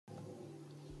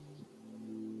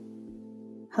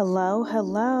Hello,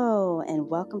 hello, and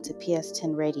welcome to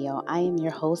PS10 Radio. I am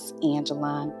your host,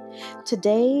 Angelon.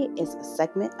 Today is a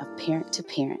segment of Parent to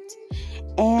Parent,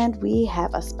 and we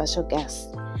have a special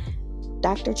guest.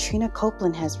 Dr. Trina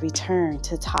Copeland has returned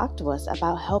to talk to us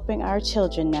about helping our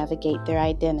children navigate their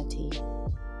identity.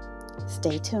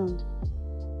 Stay tuned.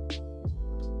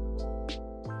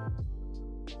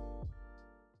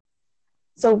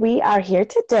 So we are here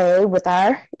today with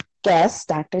our guest,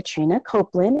 Dr. Trina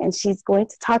Copeland, and she's going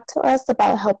to talk to us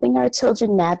about helping our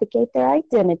children navigate their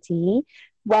identity.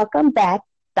 Welcome back,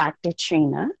 Dr.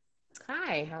 Trina.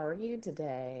 Hi, how are you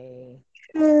today?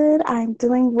 Good, I'm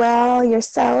doing well.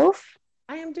 Yourself?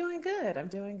 I am doing good. I'm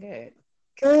doing good.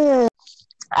 Good.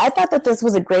 I thought that this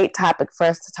was a great topic for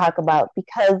us to talk about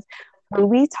because when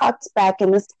we talked back in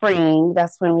the spring,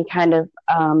 that's when we kind of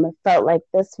felt like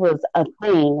this was a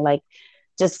thing, like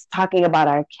just talking about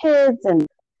our kids and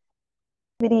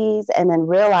activities, and then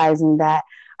realizing that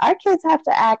our kids have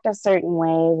to act a certain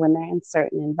way when they're in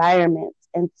certain environments.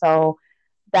 And so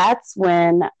that's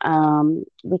when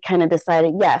we kind of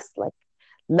decided, yes, like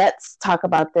let's talk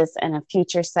about this in a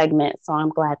future segment. So I'm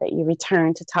glad that you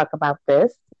returned to talk about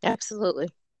this. Absolutely.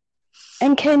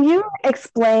 And can you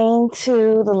explain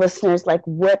to the listeners, like,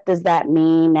 what does that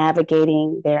mean,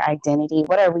 navigating their identity?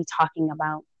 What are we talking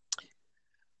about?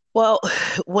 Well,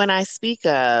 when I speak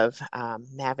of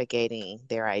navigating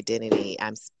their identity,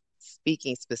 I'm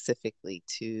speaking specifically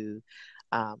to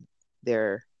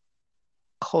their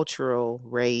cultural,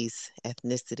 race,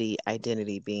 ethnicity,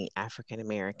 identity being African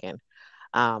American.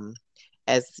 Um,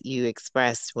 as you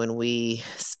expressed when we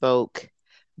spoke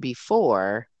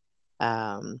before,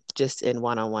 just in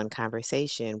one-on-one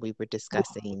conversation, we were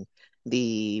discussing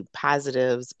the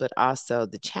positives, but also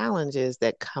the challenges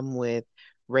that come with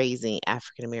raising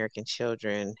African American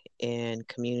children in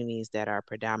communities that are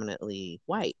predominantly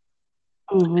white.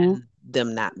 Mm-hmm. And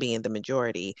them not being the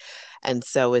majority. And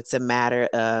so it's a matter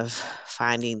of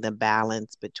finding the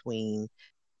balance between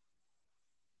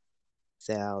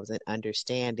selves and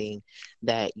understanding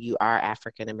that you are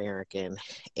African American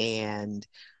and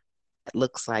it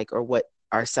looks like, or what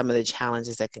are some of the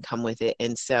challenges that can come with it.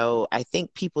 And so I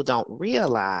think people don't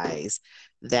realize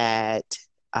that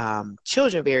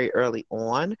children very early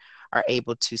on are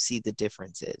able to see the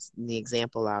differences. And the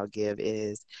example I'll give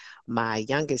is my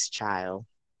youngest child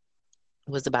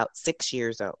was about 6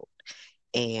 years old.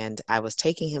 And I was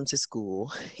taking him to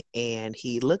school, and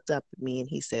he looked up at me and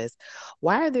he says,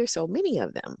 "Why are there so many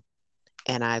of them?"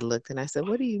 And I looked and I said,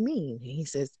 "What do you mean?" And he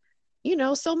says,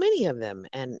 "So many of them."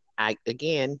 And I,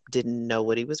 again, didn't know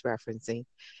what he was referencing.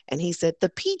 And he said, "The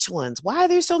peach ones. Why are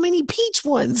there so many peach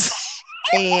ones?"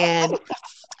 And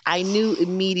I knew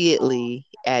immediately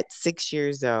at 6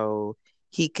 years old,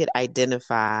 he could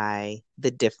identify the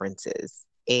differences.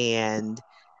 And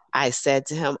I said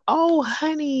to him, "Oh,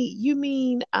 honey, you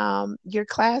mean your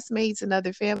classmates and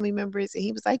other family members?" And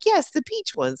he was like, "Yes, the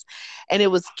peach ones." And it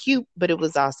was cute, but it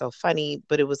was also funny,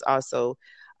 but it was also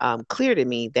clear to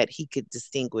me that he could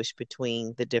distinguish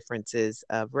between the differences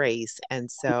of race. And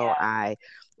so I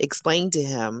explained to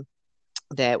him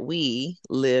that we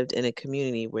lived in a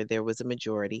community where there was a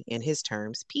majority, in his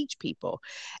terms, peach people,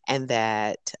 and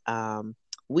that and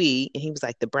he was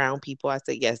like, "The brown people." I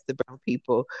said, "Yes, the brown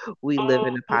people. We live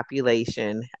in a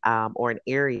population or an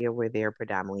area where they're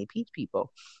predominantly peach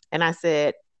people." And I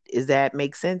said, "Does that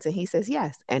make sense?" And he says,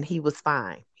 "Yes." And he was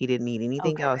fine. He didn't need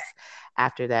anything else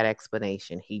after that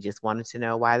explanation. He just wanted to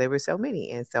know why there were so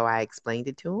many. And so I explained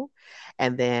it to him.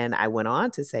 And then I went on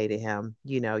to say to him,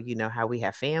 you know how we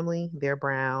have family, they're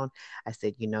brown. I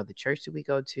said, the church that we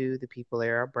go to, the people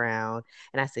there are brown.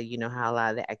 And I said, you know how a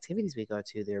lot of the activities we go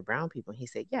to, they're brown people. And he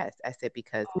said, yes. I said,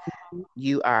 because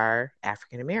you are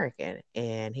African American.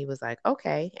 And he was like,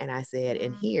 okay. And I said,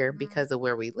 and here, because of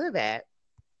where we live at,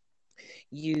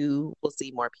 you will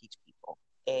see more peach people.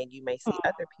 And you may see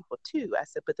other people too. I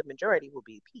said, but the majority will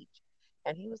be peach.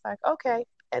 And he was like, okay.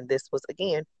 And this was,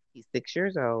 again, he's 6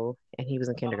 years old and he was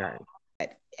in kindergarten.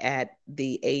 At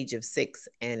the age of 6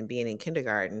 and being in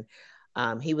kindergarten,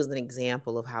 he was an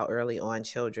example of how early on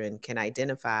children can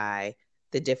identify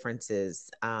the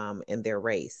differences in their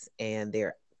race and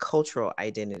their cultural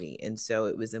identity. And so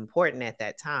it was important at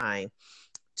that time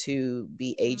to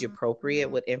be age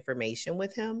appropriate with information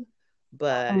with him,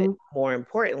 but more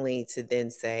importantly, to then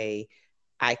say,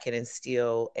 I can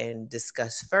instill and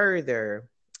discuss further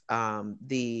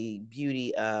the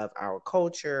beauty of our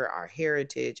culture, our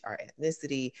heritage, our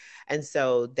ethnicity. And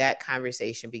so that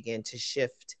conversation began to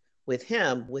shift with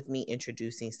him, with me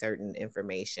introducing certain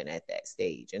information at that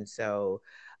stage. And so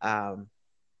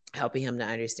helping him to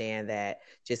understand that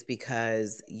just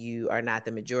because you are not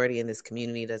the majority in this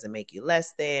community doesn't make you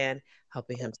less than,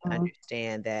 helping him to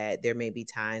understand that there may be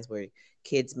times where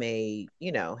kids may,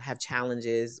 have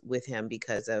challenges with him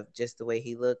because of just the way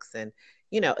he looks, and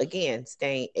again,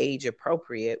 staying age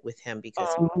appropriate with him because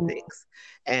he's 6,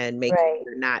 and make Right.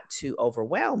 sure not to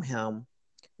overwhelm him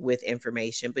with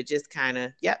information, but just kind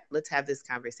of, yep, let's have this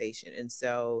conversation. And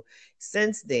so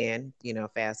since then,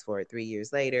 fast forward 3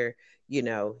 years later,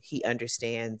 he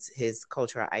understands his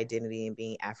cultural identity and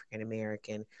being African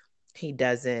American. He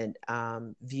doesn't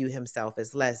view himself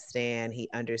as less than. He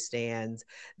understands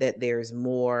that there's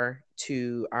more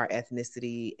to our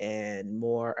ethnicity and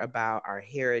more about our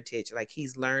heritage. Like,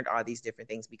 he's learned all these different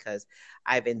things because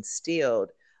I've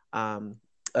instilled,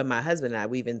 my husband and I,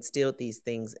 we've instilled these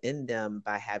things in them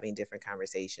by having different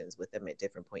conversations with them at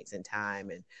different points in time,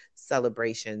 and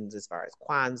celebrations as far as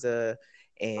Kwanzaa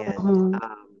and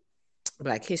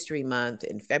Black History Month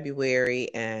in February,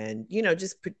 and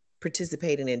just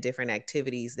participating in different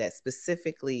activities that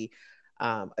specifically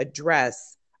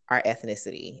address our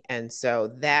ethnicity. And so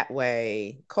that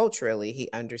way, culturally, he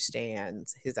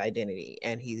understands his identity,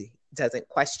 and he doesn't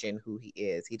question who he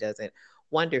is. He doesn't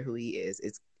wonder who he is.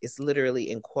 It's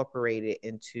literally incorporated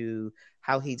into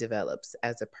how he develops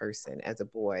as a person, as a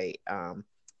boy,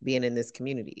 being in this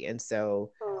community. And so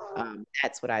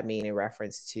that's what I mean in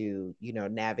reference to,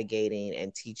 navigating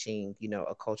and teaching,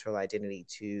 a cultural identity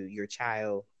to your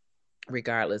child,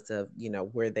 regardless of,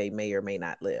 where they may or may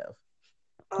not live.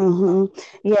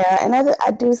 Yeah, and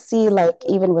I do see, like,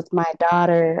 even with my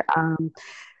daughter,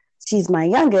 she's my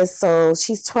youngest, so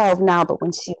she's 12 now, but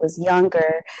when she was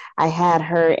younger, I had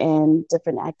her in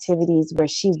different activities where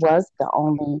she was the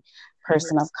only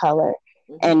person of color.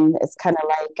 And it's kind of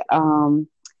like,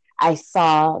 I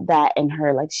saw that in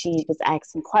her, like, she was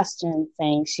asking questions,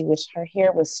 saying she wished her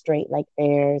hair was straight like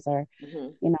theirs, or,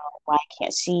 why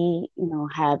can't she,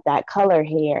 have that color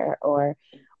hair, or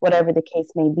whatever the case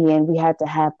may be. And we had to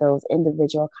have those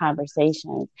individual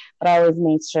conversations. But I always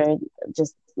made sure,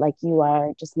 just like you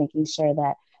are, just making sure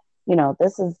that,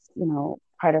 this is,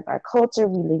 part of our culture.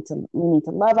 We need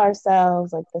to love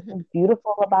ourselves. Like, this is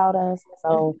beautiful about us.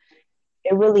 So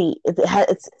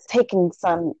it's taking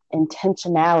some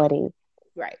intentionality,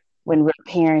 right, when we're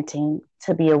parenting,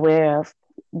 to be aware of,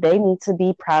 they need to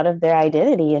be proud of their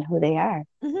identity and who they are.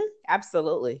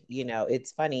 Absolutely.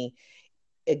 It's funny,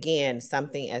 again,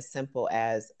 something as simple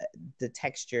as the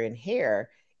texture in hair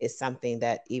is something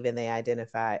that even they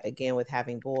identify. Again, with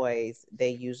having boys, they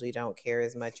usually don't care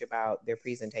as much about their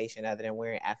presentation other than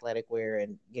wearing athletic wear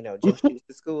and, gym shoes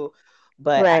to school.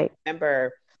 But I Right.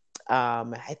 remember,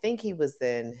 I think he was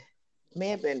may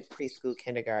have been preschool,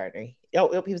 kindergarten.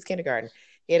 Oh, he was kindergarten.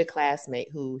 He had a classmate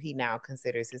who he now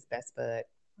considers his best bud.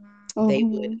 They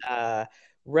would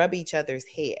rub each other's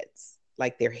heads,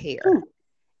 like their hair.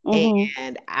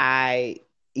 And I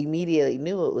immediately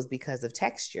knew it was because of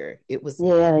texture. It was,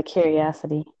 the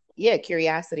curiosity. yeah,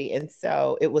 curiosity. And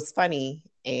so it was funny.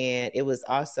 And it was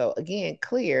also, again,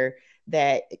 clear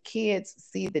that kids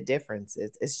see the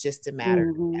differences. It's just a matter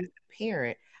as a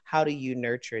parent, how do you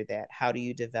nurture that? How do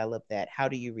you develop that? How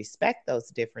do you respect those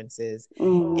differences?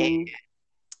 And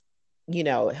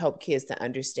help kids to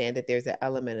understand that there's an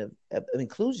element of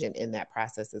inclusion in that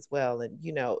process as well. And,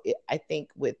 I think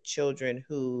with children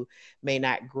who may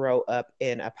not grow up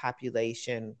in a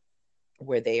population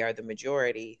where they are the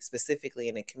majority, specifically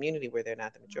in a community where they're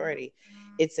not the majority,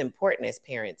 it's important as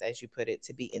parents, as you put it,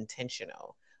 to be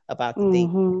intentional about the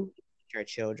things our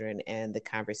children and the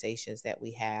conversations that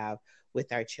we have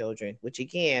with our children, which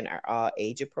again are all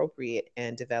age appropriate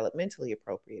and developmentally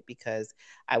appropriate, because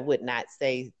I would not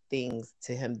say things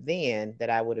to him then that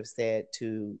I would have said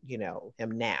to,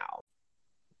 him now.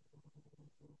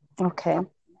 Okay.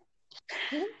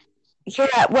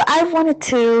 Yeah, well, I wanted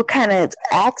to kind of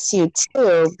ask you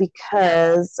too,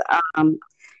 because,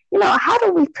 how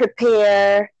do we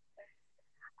prepare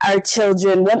our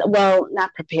children well,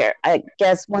 not prepare, I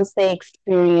guess, once they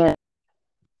experience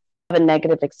a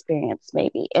negative experience,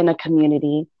 maybe in a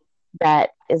community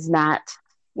that is not,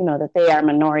 that they are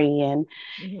minority in.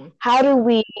 How do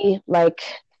we, like,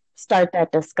 start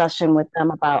that discussion with them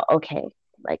about, okay,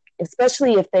 like,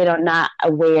 especially if they are not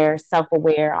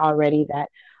self-aware already, that,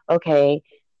 okay,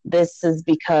 this is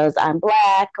because I'm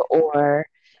Black, or,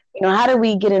 how do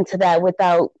we get into that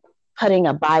without putting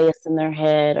a bias in their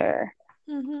head? Or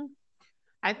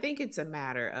I think it's a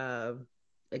matter of,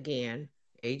 again,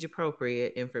 age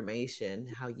appropriate information,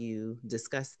 how you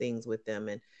discuss things with them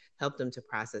and help them to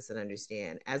process and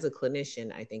understand. As a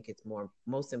clinician, I think it's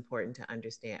most important to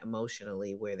understand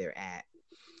emotionally where they're at,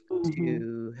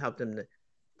 to help them to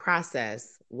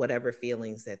process whatever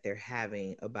feelings that they're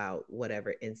having about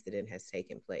whatever incident has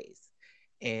taken place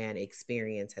and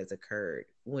experience has occurred.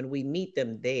 When we meet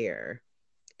them there,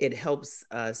 it helps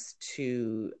us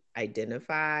to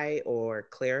identify or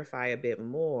clarify a bit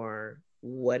more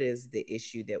what is the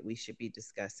issue that we should be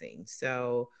discussing.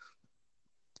 So,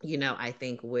 I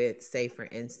think with, say, for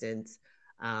instance,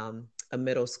 a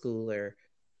middle schooler,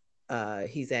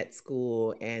 he's at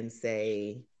school and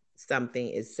say something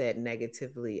is said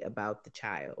negatively about the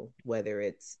child, whether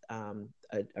it's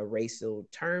a racial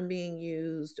term being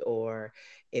used, or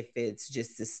if it's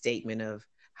just a statement of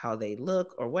how they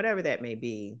look or whatever that may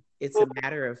be. It's a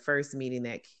matter of first meeting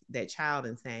that child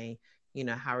and saying,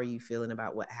 how are you feeling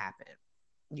about what happened?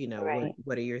 Right.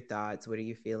 What are your thoughts? What are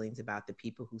your feelings about the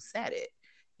people who said it?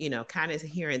 Kind of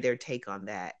hearing their take on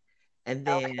that. And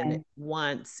then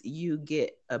once you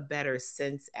get a better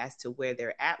sense as to where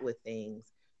they're at with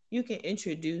things, you can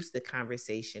introduce the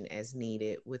conversation as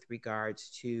needed with regards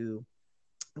to,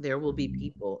 there will be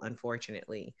people,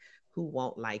 unfortunately, who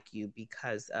won't like you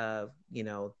because of,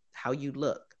 how you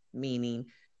look, meaning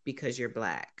because you're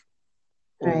Black,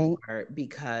 Right. or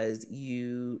because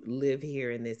you live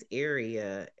here in this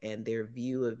area and their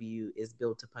view of you is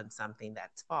built upon something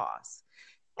that's false.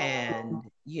 And,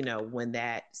 when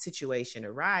that situation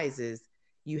arises,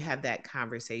 you have that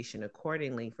conversation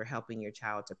accordingly for helping your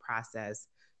child to process,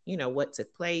 what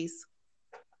took place,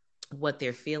 what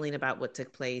they're feeling about what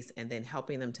took place, and then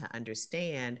helping them to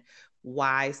understand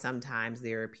why sometimes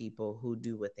there are people who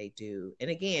do what they do. And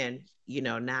again,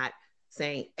 not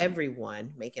saying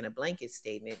everyone, making a blanket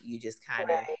statement, you just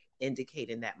kind of indicate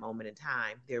in that moment in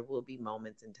time, there will be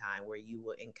moments in time where you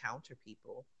will encounter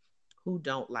people who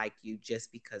don't like you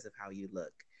just because of how you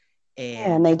look.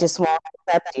 And they just won't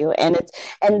accept you, and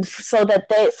so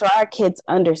our kids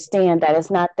understand that it's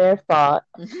not their fault.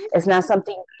 It's not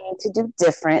something you need to do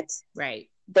different. Right.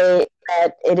 That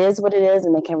it is what it is,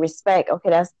 and they can respect. Okay,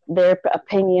 that's their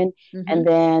opinion, and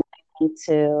then they need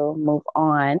to move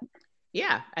on.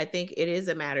 Yeah, I think it is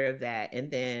a matter of that. And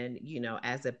then,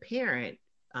 as a parent,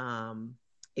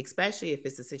 especially if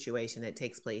it's a situation that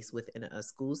takes place within a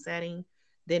school setting,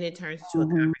 then it turns to a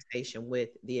conversation with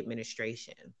the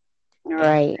administration,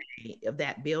 right, of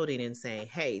that building, and saying,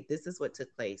 hey, this is what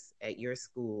took place at your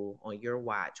school on your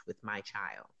watch with my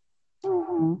child.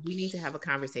 We need to have a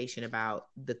conversation about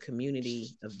the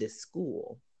community of this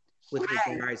school with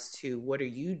regards to what are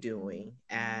you doing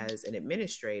as an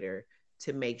administrator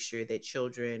to make sure that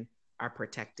children are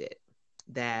protected,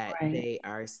 that they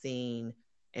are seen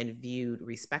and viewed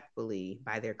respectfully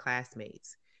by their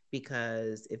classmates.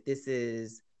 Because if this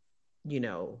is,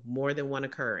 more than one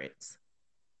occurrence,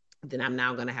 then I'm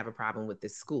now going to have a problem with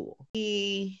this school.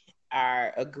 We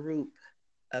are a group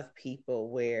of people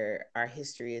where our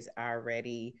history is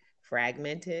already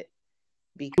fragmented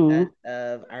because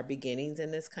of our beginnings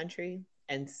in this country.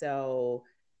 And so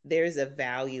there's a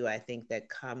value, I think, that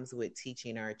comes with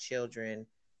teaching our children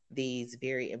these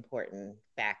very important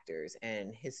factors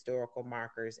and historical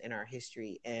markers in our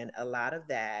history. And a lot of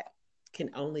that can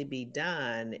only be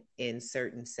done in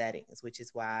certain settings, which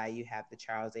is why you have the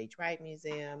Charles H. Wright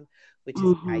Museum, which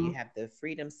is why you have the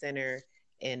Freedom Center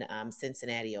in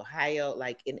Cincinnati, Ohio.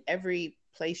 Like, in every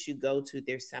place you go to,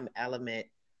 there's some element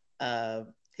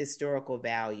of historical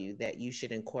value that you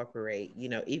should incorporate.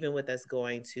 Even with us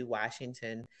going to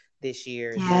Washington this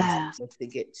year, to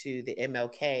get to the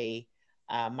MLK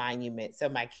monument, so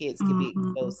my kids can be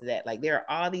exposed to that. Like, there are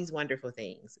all these wonderful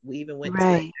things. We even went to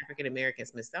the African American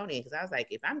Smithsonian, because I was like,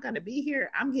 if I'm going to be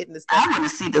here, I'm getting this stuff. I want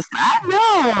to see this. I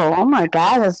know. Oh my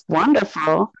God, that's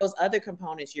wonderful. Those other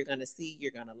components you're going to see,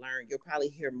 you're going to learn. You'll probably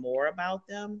hear more about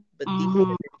them, but these are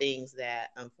the things that,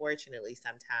 unfortunately,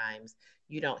 sometimes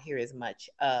you don't hear as much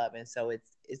of. And so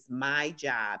it's my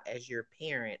job as your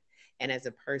parent and as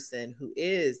a person who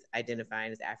is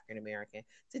identifying as African American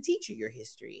to teach you your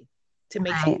history, to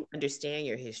make sure you understand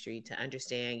your history, to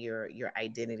understand your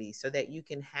identity, so that you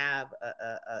can have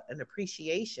an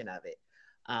appreciation of it,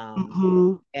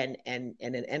 and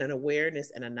an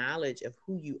awareness and a knowledge of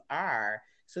who you are,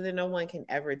 so that no one can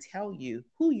ever tell you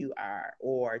who you are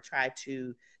or try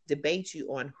to debate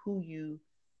you on who you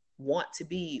want to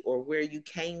be or where you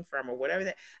came from or whatever.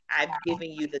 That I've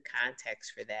given you the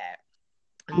context for that.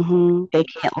 They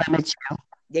can't limit you.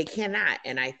 They cannot.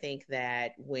 And I think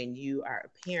that when you are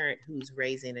a parent who's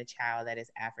raising a child that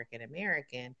is African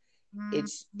American,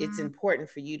 it's important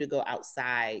for you to go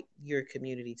outside your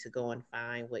community to go and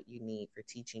find what you need for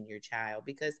teaching your child.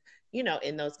 Because,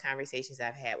 in those conversations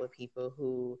I've had with people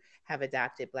who have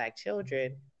adopted Black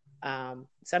children,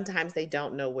 sometimes they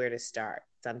don't know where to start.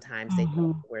 Sometimes they don't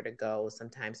Mm-hmm. know where to go.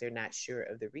 Sometimes they're not sure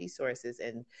of the resources,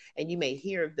 and you may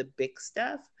hear of the big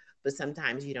stuff, but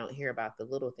sometimes you don't hear about the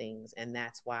little things. And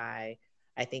that's why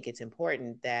I think it's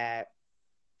important that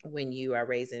when you are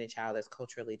raising a child that's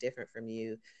culturally different from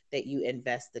you, that you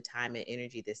invest the time and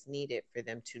energy that's needed for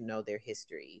them to know their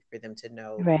history, for them to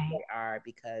know who Right. they are,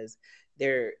 because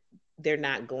they're they're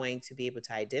not going to be able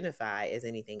to identify as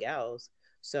anything else.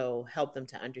 So help them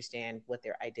to understand what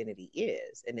their identity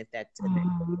is, and if that's in the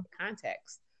Mm-hmm.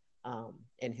 context,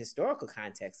 in historical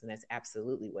context, and that's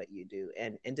absolutely what you do.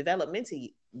 And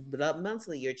developmentally,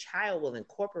 your child will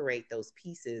incorporate those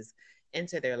pieces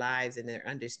into their lives and their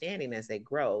understanding as they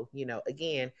grow.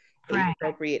 Again, age Right.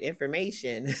 appropriate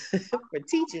information for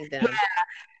teaching Yeah, them.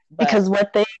 But because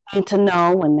what they need to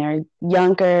know when they're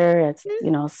younger, it's,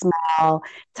 small, mhm,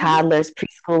 toddlers,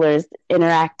 preschoolers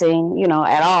interacting,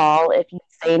 at all, if you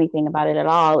say anything about it at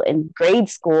all in grade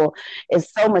school,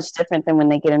 is so much different than when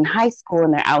they get in high school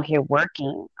and they're out here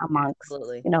working amongst,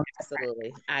 absolutely, different.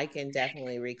 absolutely, I can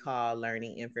definitely recall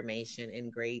learning information in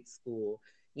grade school.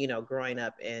 Growing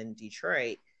up in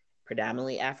Detroit,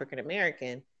 predominantly African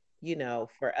American.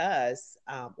 For us,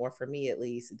 or for me at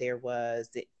least, there was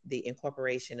the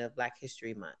incorporation of Black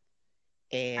History Month,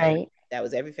 and Right. that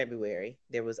was every February.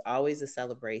 There was always a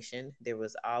celebration. There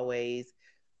was always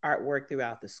artwork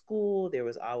throughout the school. There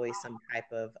was always some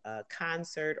type of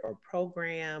concert or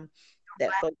program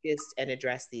that focused and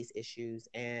addressed these issues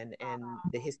and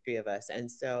the history of us. And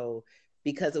so,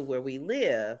 because of where we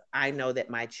live, I know that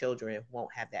my children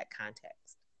won't have that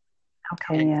context.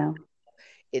 Okay. And Yeah.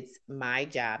 it's my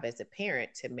job as a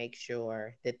parent to make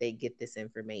sure that they get this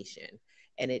information.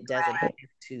 And it doesn't Right. have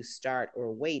to start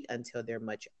or wait until they're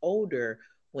much older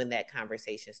when that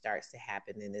conversation starts to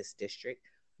happen in this district.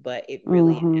 But it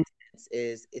really, in Mm-hmm. essence,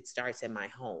 is it starts in my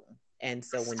home. And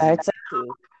so when you Starts. get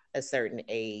to a certain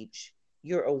age,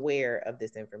 you're aware of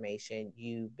this information.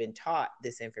 You've been taught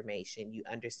this information. You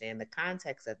understand the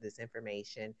context of this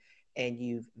information, and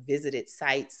you've visited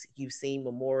sites, you've seen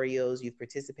memorials, you've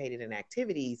participated in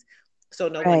activities. So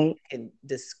no one Right. can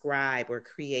describe or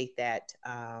create that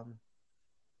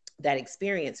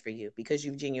experience for you because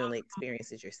you've genuinely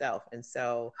experienced it yourself. And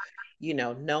so,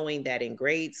 knowing that in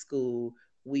grade school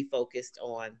we focused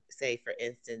on, say, for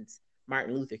instance,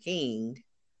 Martin Luther King.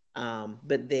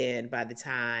 But then by the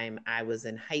time I was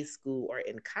in high school or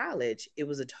in college, it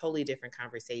was a totally different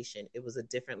conversation. It was a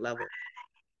different level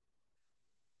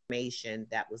information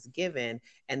that was given,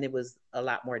 and there was a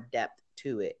lot more depth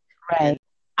to it. And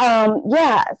Right.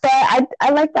 Yeah. So I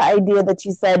like the idea that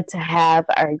you said to have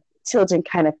our children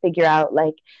kind of figure out,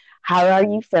 like, how are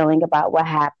you feeling about what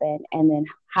happened, and then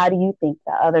how do you think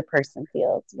the other person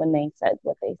feels when they said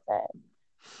what they said.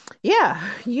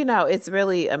 yeah, it's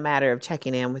really a matter of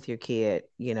checking in with your kid,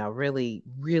 really,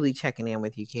 really checking in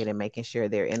with your kid and making sure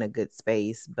they're in a good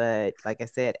space. But like I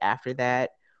said, after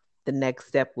that, the next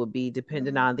step will be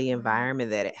dependent on the environment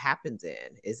that it happens in.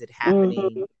 Is it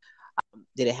happening? Mm-hmm.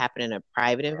 Did it happen in a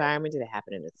private environment? Did it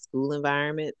happen in a school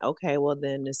environment? Okay, well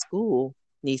then the school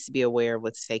needs to be aware of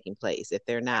what's taking place if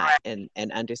they're not, and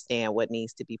understand what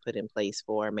needs to be put in place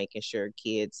for making sure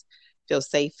kids feel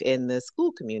safe in the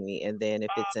school community. And then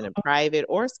if it's in a private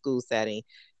or school setting,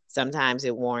 sometimes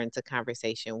it warrants a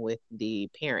conversation with the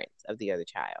parents of the other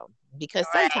child, because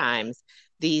sometimes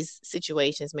these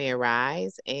situations may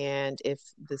arise, and if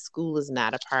the school is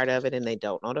not a part of it and they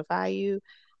don't notify you,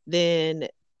 then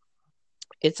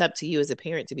it's up to you as a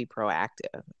parent to be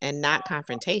proactive and not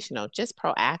confrontational, just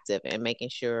proactive, and making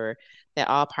sure that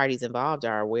all parties involved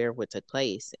are aware of what took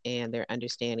place and they're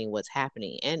understanding what's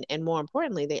happening. And more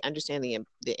importantly, they understand the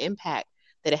impact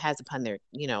that it has upon their,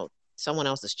 someone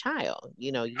else's child.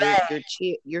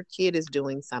 Your kid is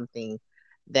doing something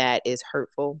that is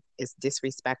hurtful, is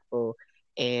disrespectful,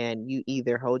 and you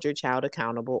either hold your child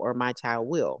accountable or my child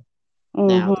will.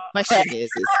 Now Mm-hmm. the question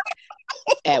is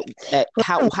at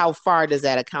how far does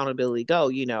that accountability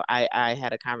go? I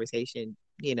had a conversation,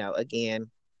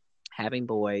 again, having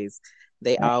boys,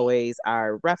 they always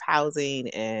are roughhousing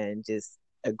and just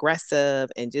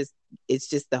aggressive, and just it's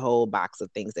just the whole box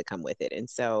of things that come with it. And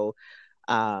so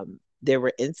there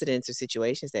were incidents or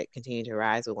situations that continued to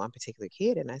arise with one particular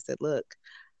kid, and I said, look,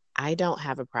 I don't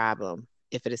have a problem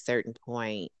if at a certain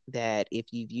point that if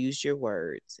you've used your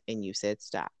words and you said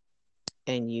stop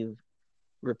and you've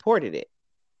reported it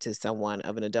to someone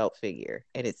of an adult figure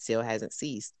and it still hasn't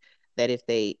ceased, that if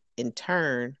they in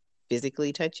turn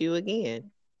physically touch you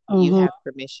again, you Mm-hmm. have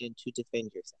permission to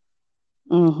defend yourself.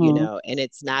 Mm-hmm. And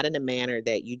it's not in a manner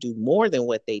that you do more than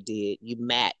what they did, you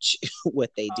match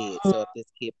what they did. So if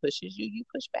this kid pushes you, you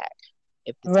push back.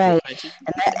 If this kid Right. punches you,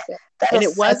 And you that punch back. that And is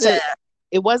it such a wasn't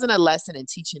it wasn't a lesson in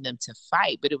teaching them to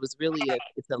fight, but it was really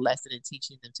it's a lesson in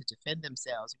teaching them to defend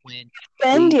themselves when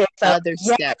Defend the yourself. other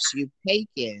Yeah. steps you've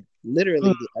taken,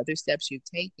 literally the other steps you've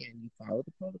taken, you follow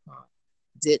the protocol,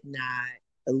 did not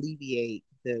alleviate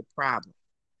the problem.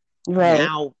 Right.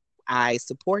 Now I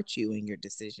support you in your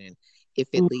decision if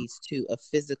it Mm-hmm. leads to a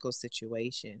physical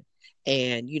situation.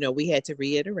 And, we had to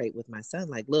reiterate with my son,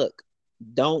 like, look,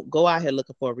 don't go out here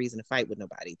looking for a reason to fight with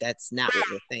nobody. That's not what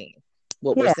we're saying.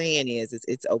 What we're Yeah. saying is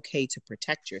it's okay to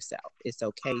protect yourself. It's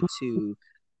okay to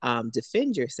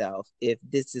defend yourself if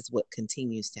this is what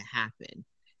continues to happen.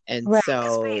 And Right.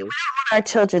 so, We want our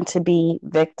children to be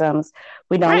victims.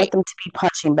 We don't want right, them to be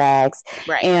punching bags.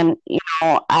 right. And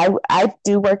I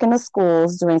do work in the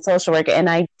schools doing social work, and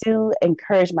I do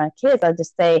encourage my kids. I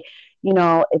just say,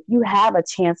 if you have a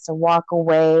chance to walk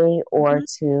away or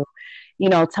to,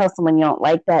 tell someone you don't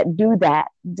like that, do that.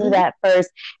 Do that first.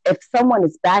 If someone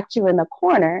has backed you in the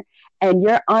corner and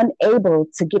you're unable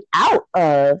to get out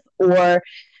of, or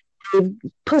they've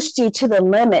pushed you to the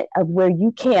limit of where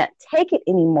you can't take it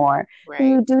anymore, then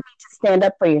you do need to stand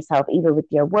up for yourself, either with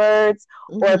your words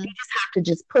or if you just have to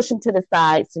just push them to the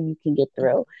side so you can get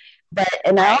through.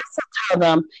 And I also tell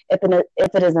them,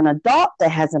 if it is an adult that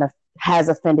has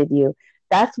offended you,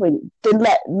 that's when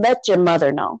let your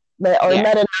mother know, let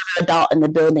another adult in the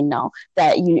building know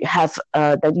that you have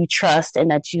that you trust and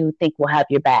that you think will have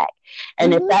your back.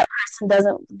 And if that person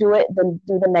doesn't do it, then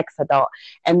do the next adult.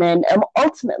 And then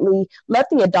ultimately let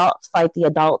the adults fight the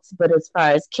adults. But as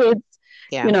far as kids,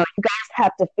 you guys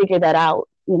have to figure that out,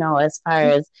 as far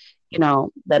as,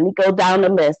 let me go down the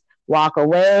list. Walk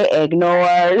away,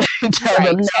 ignore, tell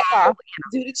them no.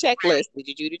 Do the checklist. Did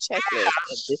you do the checklist?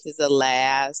 And this is the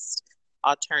last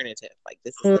alternative. Like,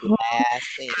 this is the last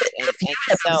thing. And if you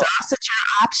so, exhausted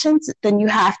your options, then you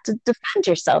have to defend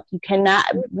yourself. You cannot.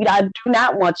 I do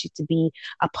not want you to be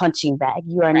a punching bag.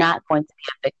 You are not going to be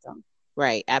a victim.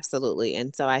 Right, absolutely.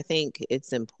 And so I think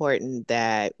it's important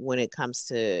that when it comes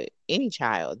to any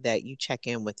child, that you check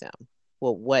in with them.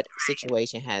 Well, what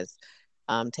situation has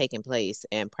taken place,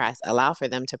 and allow for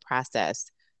them to process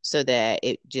so that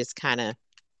it just kind of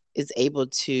is able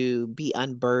to be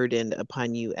unburdened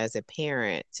upon you as a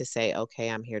parent to say, okay,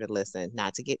 I'm here to listen,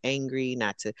 not to get angry,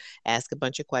 not to ask a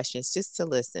bunch of questions, just to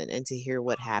listen and to hear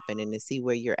what happened and to see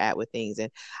where you're at with things.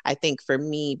 And I think for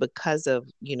me, because of,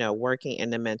 working in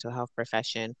the mental health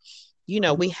profession,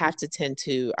 we have to tend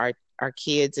to our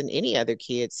kids and any other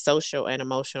kids' social and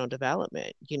emotional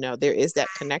development. There is that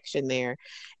connection there,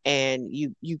 and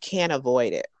you can't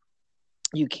avoid it.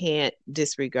 You can't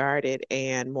disregard it.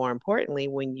 And more importantly,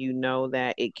 when you know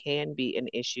that it can be an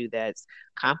issue that's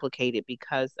complicated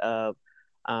because of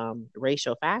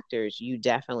racial factors, you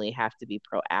definitely have to be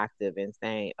proactive in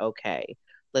saying, okay,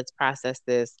 let's process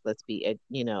this. Let's be,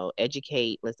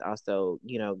 educate. Let's also,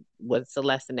 what's the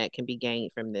lesson that can be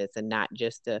gained from this, and not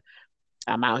just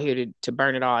I'm out here to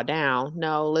burn it all down.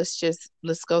 No, let's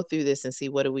go through this and see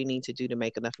what do we need to do to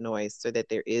make enough noise so that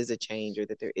there is a change, or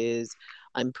that there is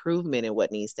improvement in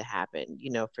what needs to happen.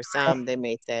 For some, they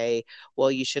may say,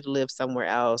 well, you should live somewhere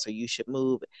else, or you should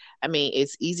move. I mean,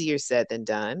 it's easier said than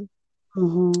done,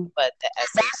 but the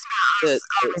essence,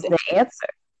 the answer.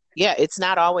 Yeah, it's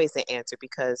not always the answer,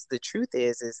 because the truth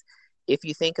is if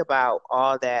you think about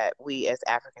all that we as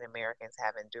African Americans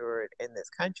have endured in this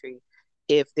country,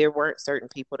 if there weren't certain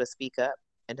people to speak up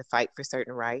and to fight for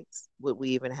certain rights, would we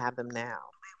even have them now?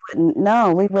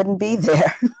 No, we wouldn't be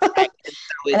there. Right. And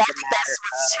so that's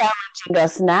what's challenging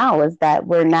us now, is that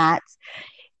we're not,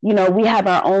 we have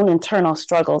our own internal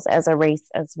struggles as a race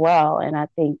as well. And I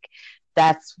think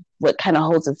that's what kind of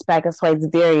holds us back. That's why it's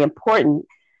very important.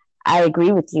 I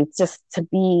agree with you, just to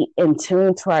be in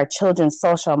tune to our children's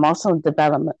social emotional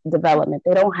development.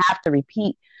 They don't have to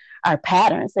repeat our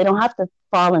patterns. They don't have to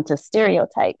fall into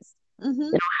stereotypes. They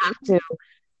don't have to,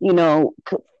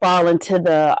 fall into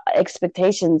the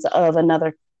expectations of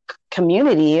another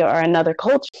community or another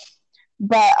culture.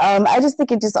 But I just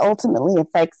think it just ultimately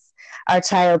affects our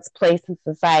child's place in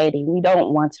society. We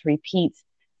don't want to repeat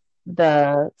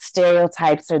the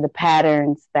stereotypes or the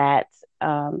patterns that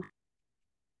on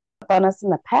us in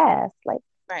the past.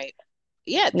 Right.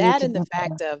 Yeah, that and the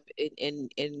fact of in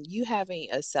you having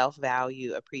a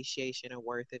self-value, appreciation, and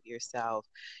worth of yourself.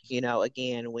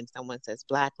 Again, when someone says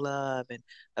Black love and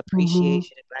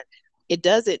appreciation, it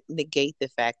doesn't negate the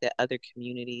fact that other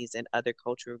communities and other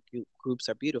cultural groups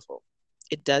are beautiful.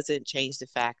 It doesn't change the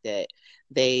fact that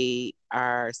they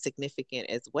are significant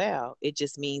as well. It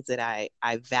just means that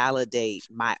I validate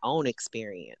my own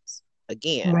experience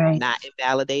again, Right. not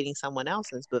invalidating someone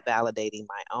else's, but validating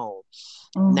my own,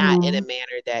 not in a Mm-hmm.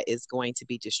 manner that is going to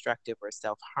be destructive or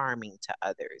self-harming to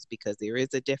others, because there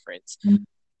is a difference,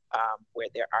 where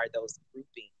there are those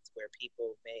groupings where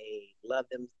people may love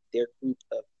their group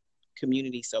of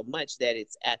community so much that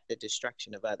it's at the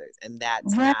destruction of others, and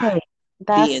that's not Right.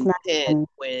 the That's not intent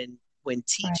even when right.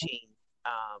 teaching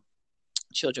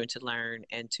children to learn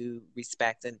and to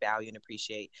respect and value and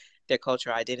appreciate their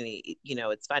cultural identity. You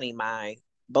know, it's funny, my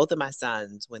both of my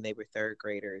sons, when they were third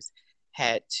graders,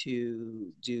 had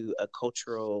to do a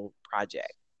cultural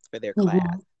project for their class.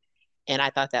 Mm-hmm. And I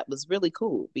thought that was really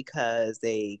cool because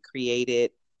they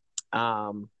created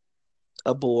um,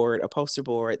 a poster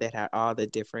board that had all the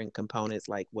different components,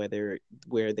 like where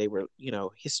they were,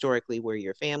 historically where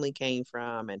your family came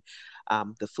from, and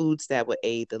the foods that were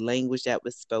ate, the language that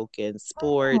was spoken,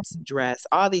 sports, dress,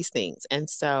 all these things. And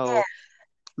so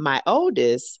my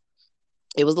oldest,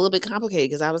 it was a little bit complicated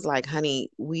because I was like, honey,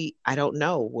 I don't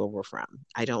know where we're from.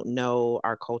 I don't know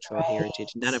our cultural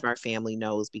heritage. None of our family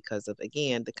knows because of,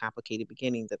 again, the complicated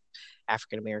beginnings of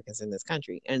African Americans in this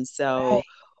country. And Right. so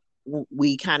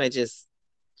we kind of just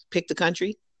picked a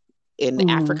country in Mm-hmm.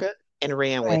 Africa and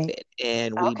ran with Right. it.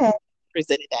 And we Okay.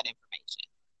 presented that information.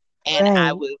 And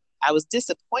I Right. was I was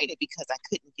disappointed because I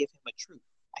couldn't give him a truth.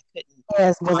 I couldn't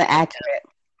Yes, wasn't offer him accurate.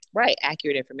 right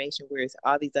accurate information. Whereas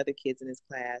all these other kids in his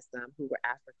class, some who were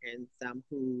African, some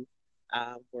who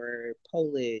were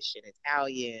Polish and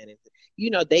Italian,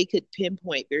 and they could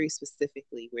pinpoint very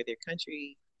specifically where their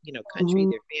country, Mm-hmm.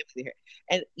 their family,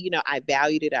 and I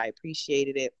valued it, I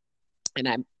appreciated it, and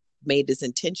I made this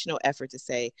intentional effort to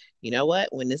say, you know what,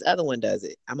 when this other one does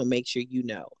it, I'm gonna make sure you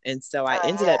know. And so I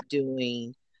ended Yeah. up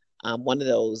doing one of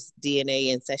those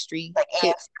DNA ancestry Like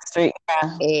kits, Street.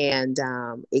 Yeah.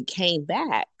 and it came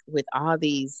back with all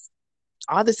this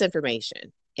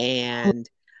information, and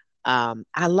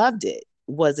I loved it.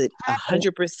 Was it Right.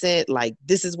 100% like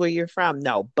this is where you're from?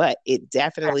 No, but it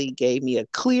definitely gave me a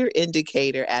clear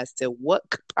indicator as to what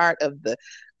part of the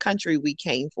country we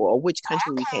came for, or which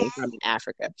country we came from in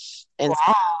Africa. And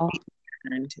so Wow. I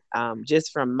learned,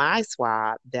 just from my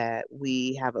swab, that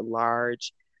we have a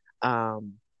large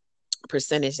um,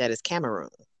 percentage that is Cameroon.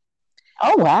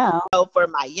 Oh wow. So for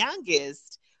my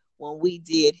youngest, when we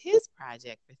did his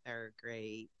project for third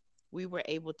grade, we were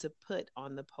able to put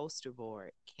on the poster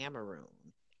board Cameroon,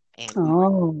 and we were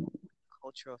Oh,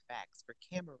 cultural facts for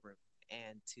Cameroon,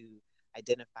 and to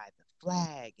identify the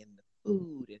flag and the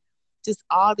food and just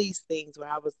all these things where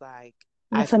I was like,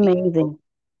 I that's feel, amazing.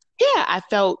 yeah, I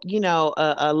felt,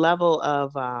 a level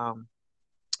of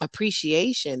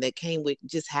appreciation that came with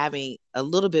just having a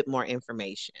little bit more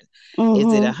information.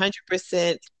 Is it Mm-hmm.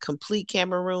 100% complete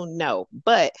Cameroon? No,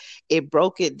 but it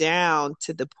broke it down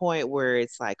to the point where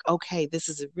it's like, okay, this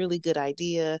is a really good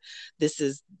idea. This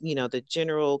is, the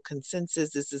general consensus.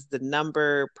 This is the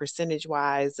number percentage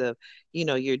wise of,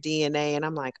 your DNA. And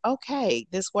I'm like, okay,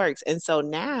 this works. And so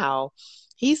now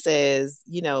he says,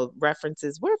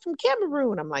 references, we're from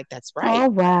Cameroon. I'm like, that's right. Oh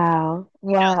wow.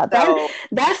 Wow. So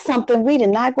That's something we did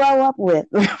not grow up with.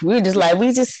 We just like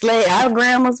we just slave our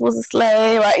grandmas was a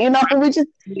slave, right? We just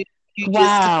you just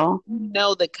wow.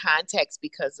 know the context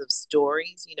because of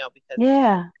stories, because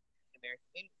Yeah. in American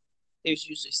community, there's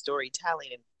usually storytelling,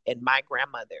 and my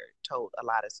grandmother told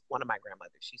one of my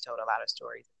grandmothers, she told a lot of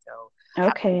stories. So I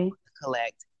was Okay. able to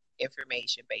collect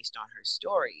information based on her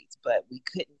stories, but we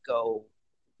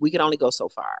could only go so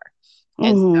far.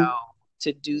 And so Mm-hmm.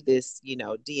 to do this,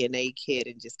 DNA kit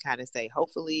and just kind of say,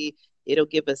 hopefully it'll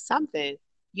give us something,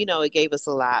 it gave us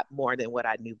a lot more than what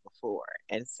I knew before.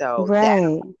 And so that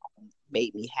Right.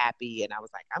 made me happy. And I was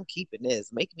like, I'm keeping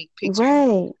this, making me pictures.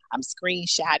 Right. I'm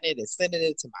screenshotting it and sending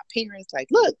it to my parents. Like,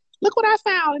 look what I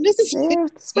found. And this is, Yeah,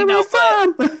 that's where we're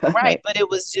but from. right. But it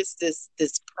was just this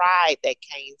pride that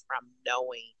came from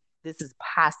knowing this is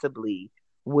possibly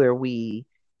where we,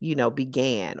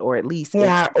 began, or at least it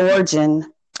Yeah, our origin.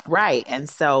 right. And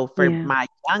so for Yeah. my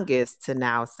youngest to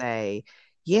now say,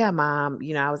 yeah, mom,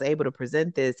 I was able to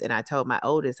present this. And I told my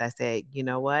oldest, I said, you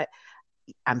know what?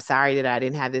 I'm sorry that I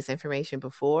didn't have this information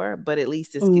before, but at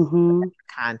least this gives Mm-hmm.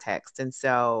 context. And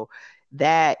so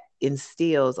that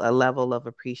instills a level of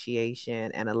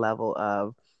appreciation and a level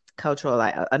of cultural,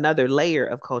 like another layer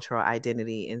of cultural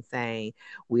identity in saying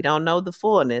we don't know the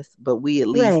fullness, but we at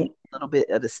least Right. a little bit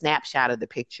of the snapshot of the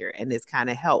picture. And this kind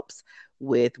of helps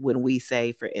with when we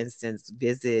say, for instance,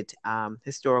 visit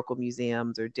historical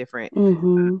museums or different,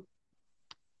 Mm-hmm.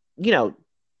 you know,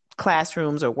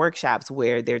 classrooms or workshops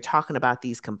where they're talking about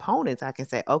these components, I can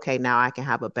say, okay, now I can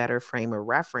have a better frame of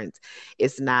reference.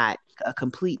 It's not a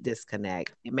complete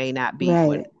disconnect. It may not be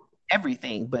what Right.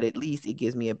 everything, but at least it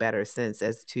gives me a better sense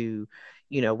as to,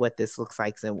 what this looks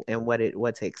like and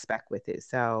what to expect with it.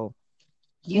 So,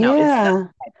 it's those Yeah.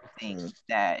 type of things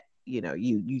that,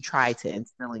 you try to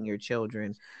instill in your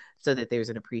children so that there's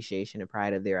an appreciation and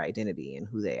pride of their identity and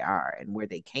who they are and where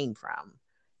they came from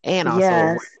and also where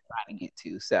Yes. they're trying to get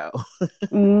to. So,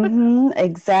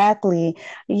 Exactly.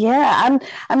 Yeah.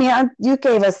 You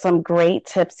gave us some great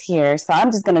tips here. So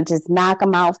I'm just going to just knock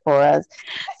them out for us.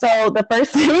 So the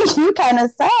first thing you kind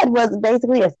of said was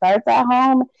basically it starts at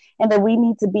home and that we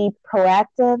need to be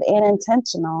proactive and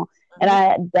intentional. And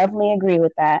I definitely agree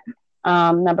with that.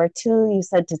 Number two, you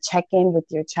said to check in with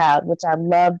your child, which I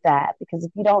love that because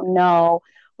if you don't know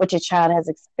what your child has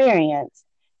experienced,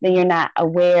 then you're not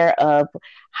aware of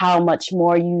how much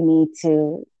more you need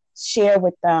to share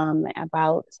with them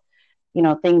about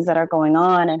things that are going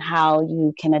on and how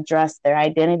you can address their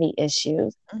identity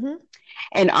issues,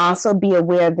 and also be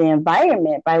aware of the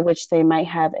environment by which they might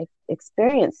have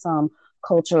experienced some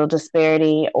cultural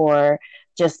disparity or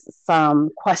just some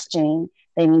questioning.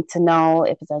 They need to know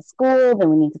if it's at school, then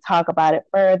we need to talk about it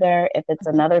further. If it's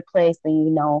another place,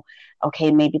 then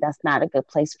okay, maybe that's not a good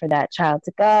place for that child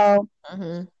to go.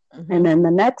 And then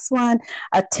the next one,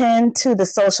 attend to the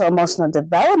social emotional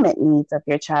development needs of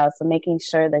your child. So making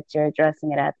sure that you're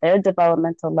addressing it at their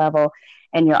developmental level.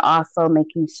 And you're also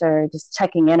making sure, just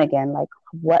checking in again, like,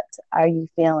 what are you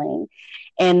feeling?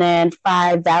 And then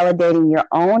 5, validating your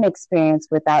own experience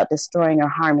without destroying or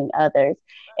harming others.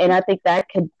 And I think that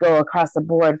could go across the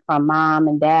board from mom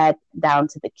and dad down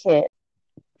to the kid.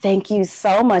 Thank you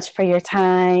so much for your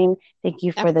time. Thank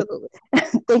you for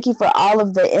thank you for all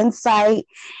of the insight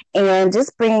and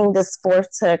just bringing this forth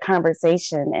to a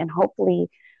conversation. And hopefully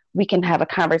we can have a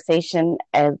conversation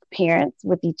as parents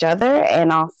with each other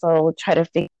and also try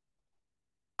to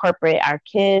incorporate our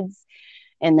kids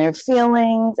and their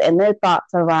feelings and their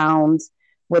thoughts around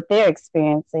what they're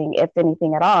experiencing, if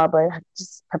anything at all, but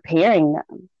just preparing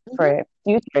them for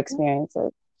future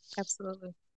experiences.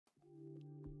 Absolutely.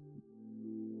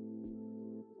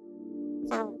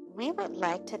 So we would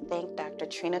like to thank Dr.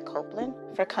 Trina Copeland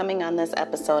for coming on this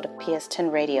episode of PS10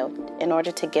 Radio in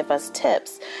order to give us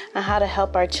tips on how to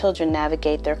help our children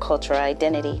navigate their cultural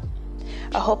identity.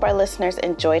 I hope our listeners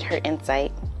enjoyed her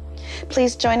insight.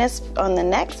 Please join us on the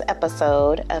next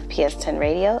episode of PS10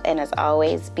 Radio, and as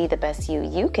always, be the best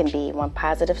you can be, one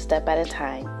positive step at a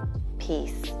time.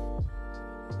 Peace.